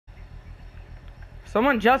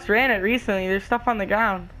Someone just ran it recently. There's stuff on the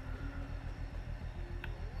ground.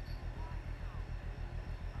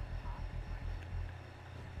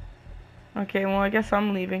 Okay, well, I guess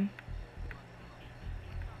I'm leaving.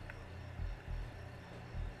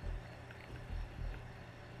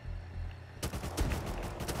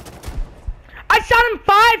 I shot him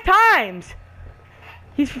 5 times!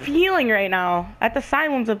 He's healing right now at the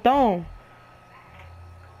Silence of Dome.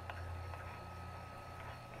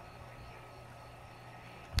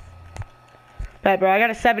 Bet, bro, I got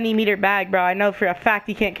a 70-meter bag, bro. I know for a fact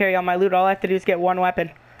he can't carry all my loot. All I have to do is get 1 weapon.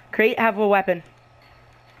 Crate, have a weapon.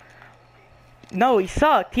 No, he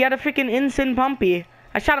sucked. He had a freaking Ensign Pumpy.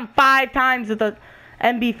 I shot him 5 times with the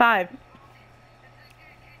MB5.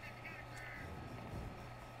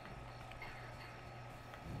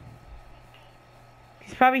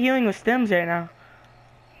 He's probably healing with stims right now.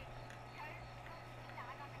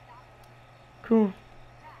 Cool.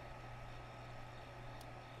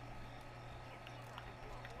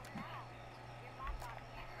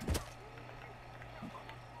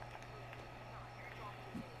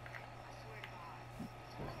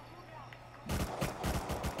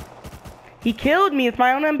 He killed me with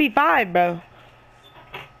my own MP5, bro.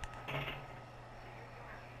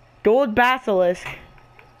 Gold Basilisk.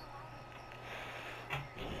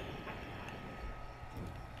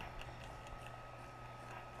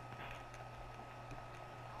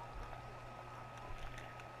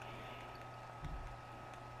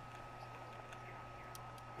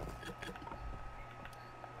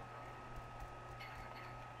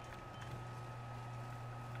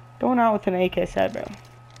 Going out with an AK set, bro.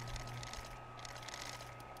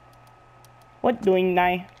 What doing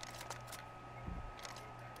now?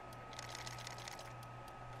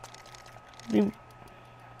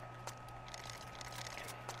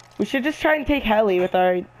 We should just try and take heli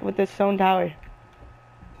with this stone tower.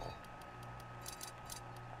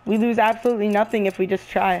 We lose absolutely nothing if we just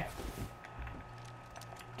try.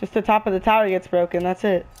 Just the top of the tower gets broken, that's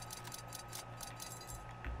it.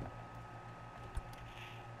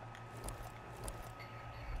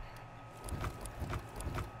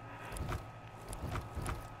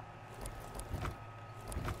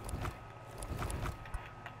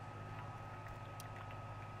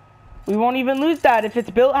 We won't even lose that if it's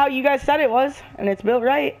built how you guys said it was, and it's built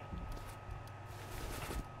right.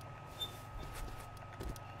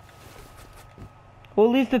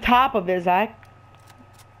 We'll lose the top of it, Zach.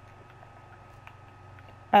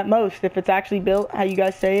 At most, if it's actually built how you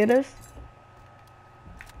guys say it is.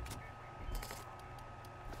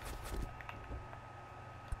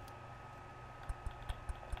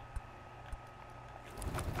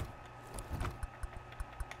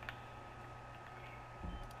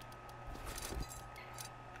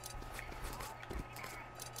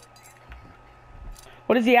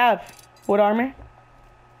 What does he have? What armor?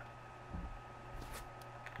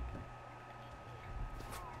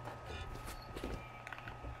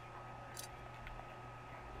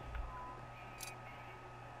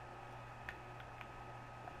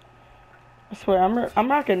 I swear,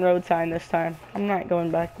 I'm rocking road sign this time. I'm not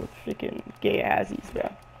going back with freaking gay Azzies,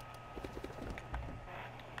 bro.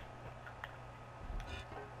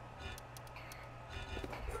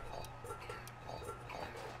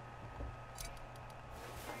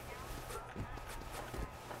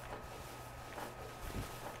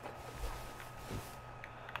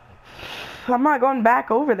 I'm not going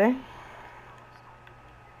back over there.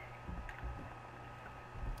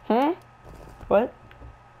 What?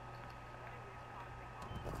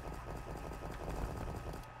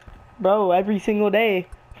 Bro, every single day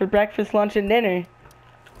for breakfast, lunch, and dinner.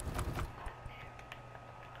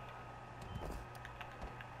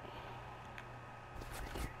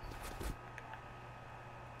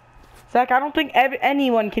 Zach, I don't think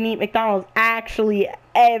anyone can eat McDonald's actually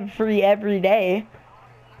every day.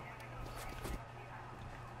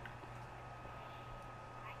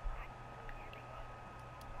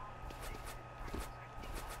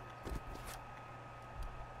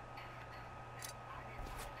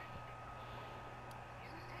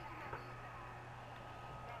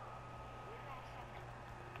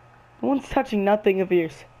 No one's touching nothing of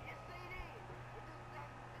yours.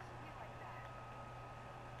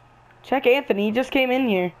 Check Anthony, he just came in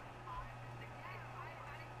here.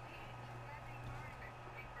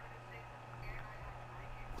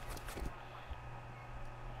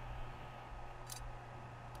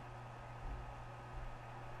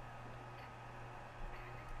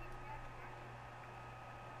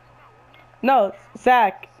 No,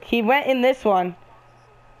 Zach, he went in this one.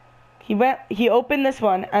 He opened this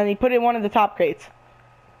one and he put it in one of the top crates.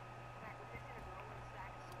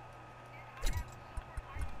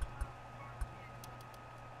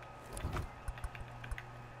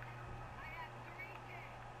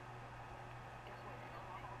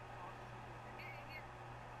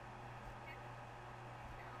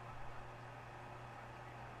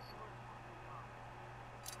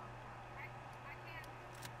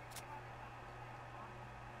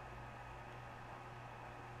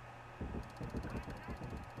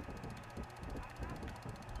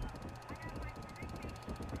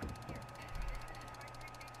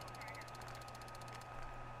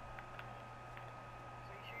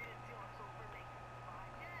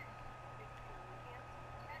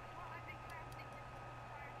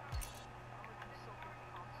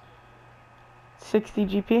 60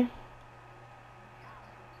 GP.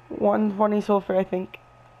 120 sulfur, I think.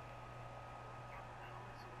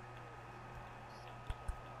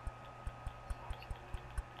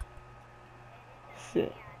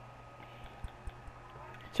 Shit.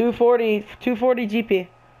 240 GP.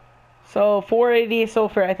 So 480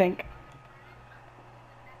 sulfur, I think.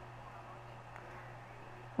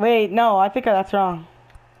 Wait, no, I think that's wrong.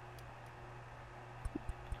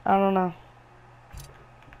 I don't know.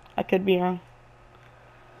 I could be wrong.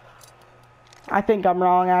 I think I'm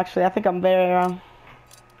wrong, actually. I think I'm very wrong.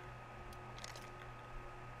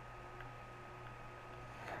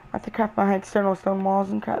 I have to craft my external stone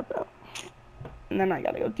walls and crap, bro. And then I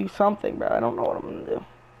gotta go do something, bro. I don't know what I'm gonna do.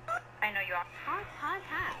 I know you are. Hot, hot,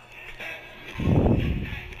 hot.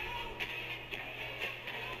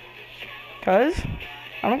 Cause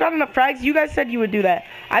I don't got enough frags. You guys said you would do that.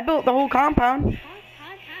 I built the whole compound.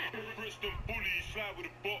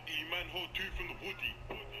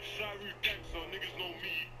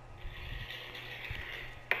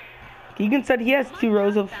 Keegan said he has 2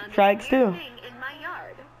 rows of frags too. In my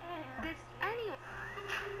yard. This anyway.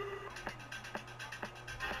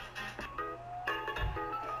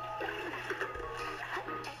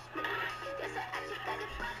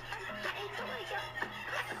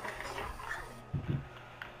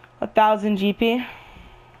 A 1,000 GP.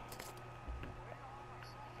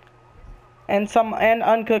 And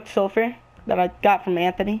uncooked sulfur that I got from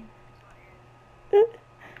Anthony.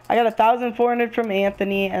 I got 1,400 from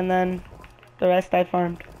Anthony, and then the rest I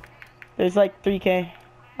farmed. There's like 3K.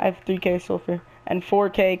 I have 3K sulfur and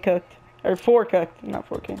 4K cooked, or 4 cooked, not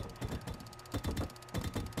 4K.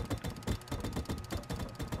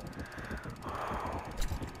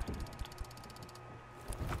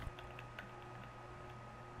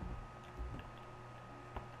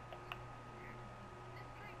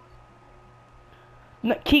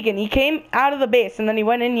 No, Keegan, he came out of the base and then he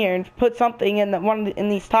went in here and put something in in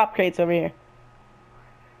these top crates over here.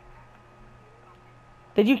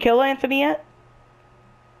 Did you kill Anthony yet?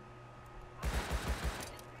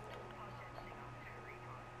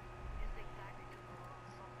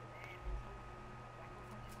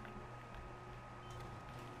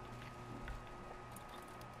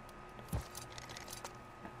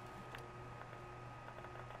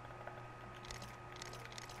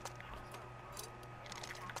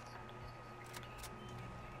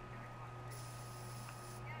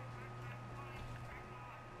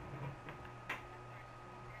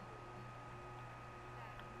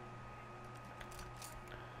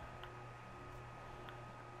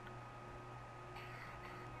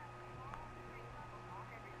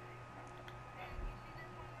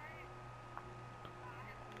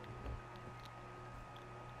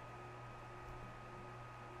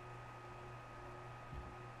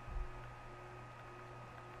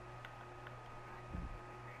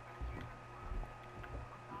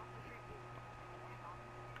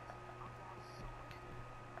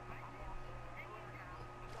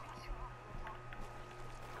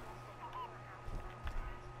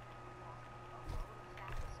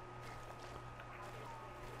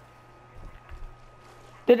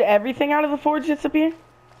 Did everything out of the forge disappear?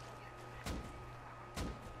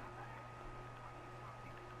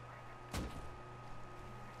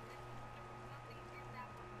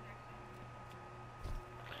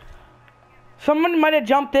 Someone might have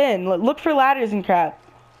jumped in. Look for ladders and crap.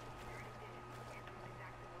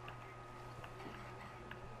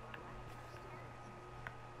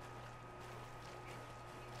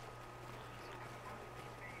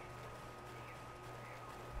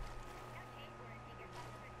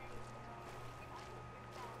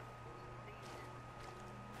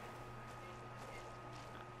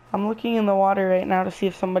 I'm looking in the water right now to see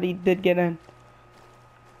if somebody did get in.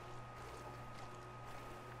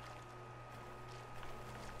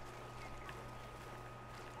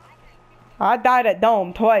 I died at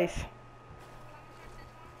Dome twice.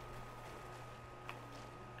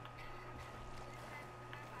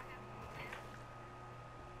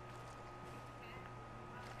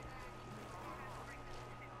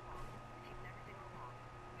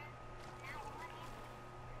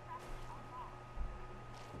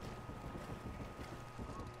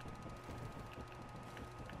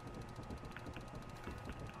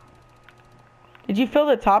 Did you fill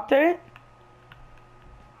the top turret?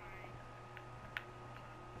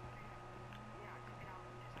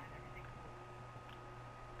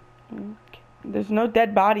 Okay. There's no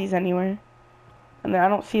dead bodies anywhere. And I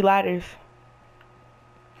don't see ladders.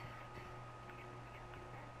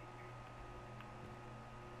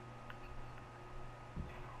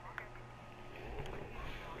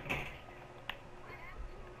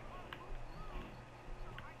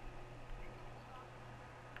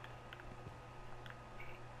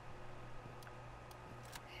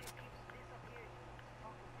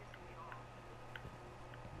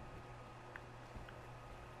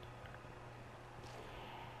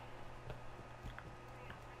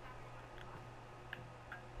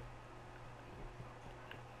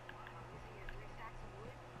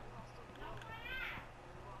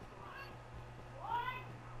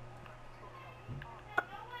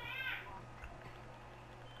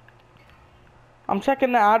 I'm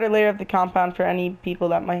checking the outer layer of the compound for any people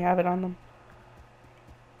that might have it on them.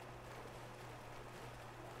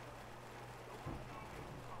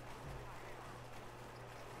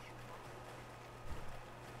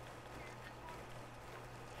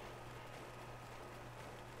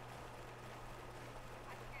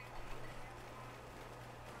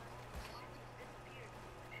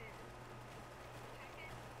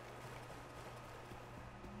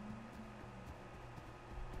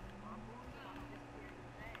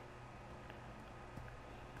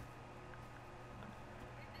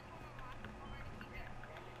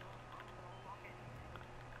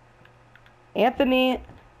 Anthony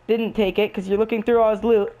didn't take it because you're looking through all his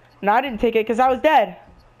loot. And I didn't take it because I was dead.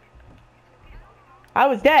 I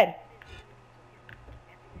was dead.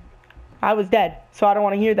 I was dead. So I don't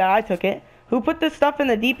want to hear that I took it. Who put this stuff in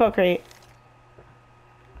the depot crate?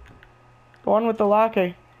 The one with the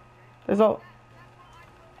locker. There's a...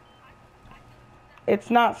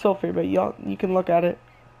 It's not sulfur, but you can look at it.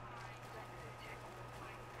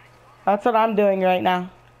 That's what I'm doing right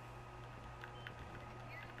now.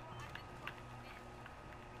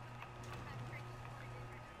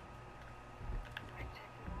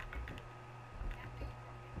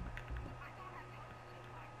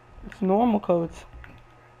 It's normal codes.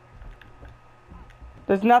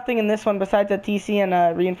 There's nothing in this one besides a TC and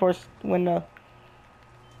a reinforced window.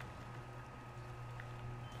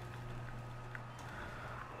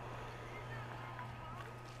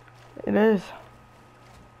 It is.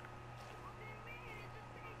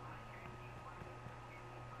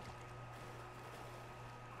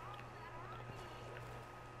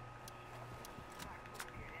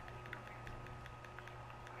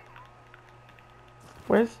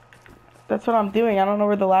 Where's... That's what I'm doing. I don't know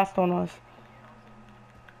where the last one was.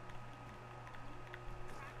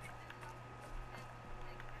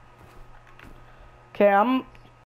 Okay, I'm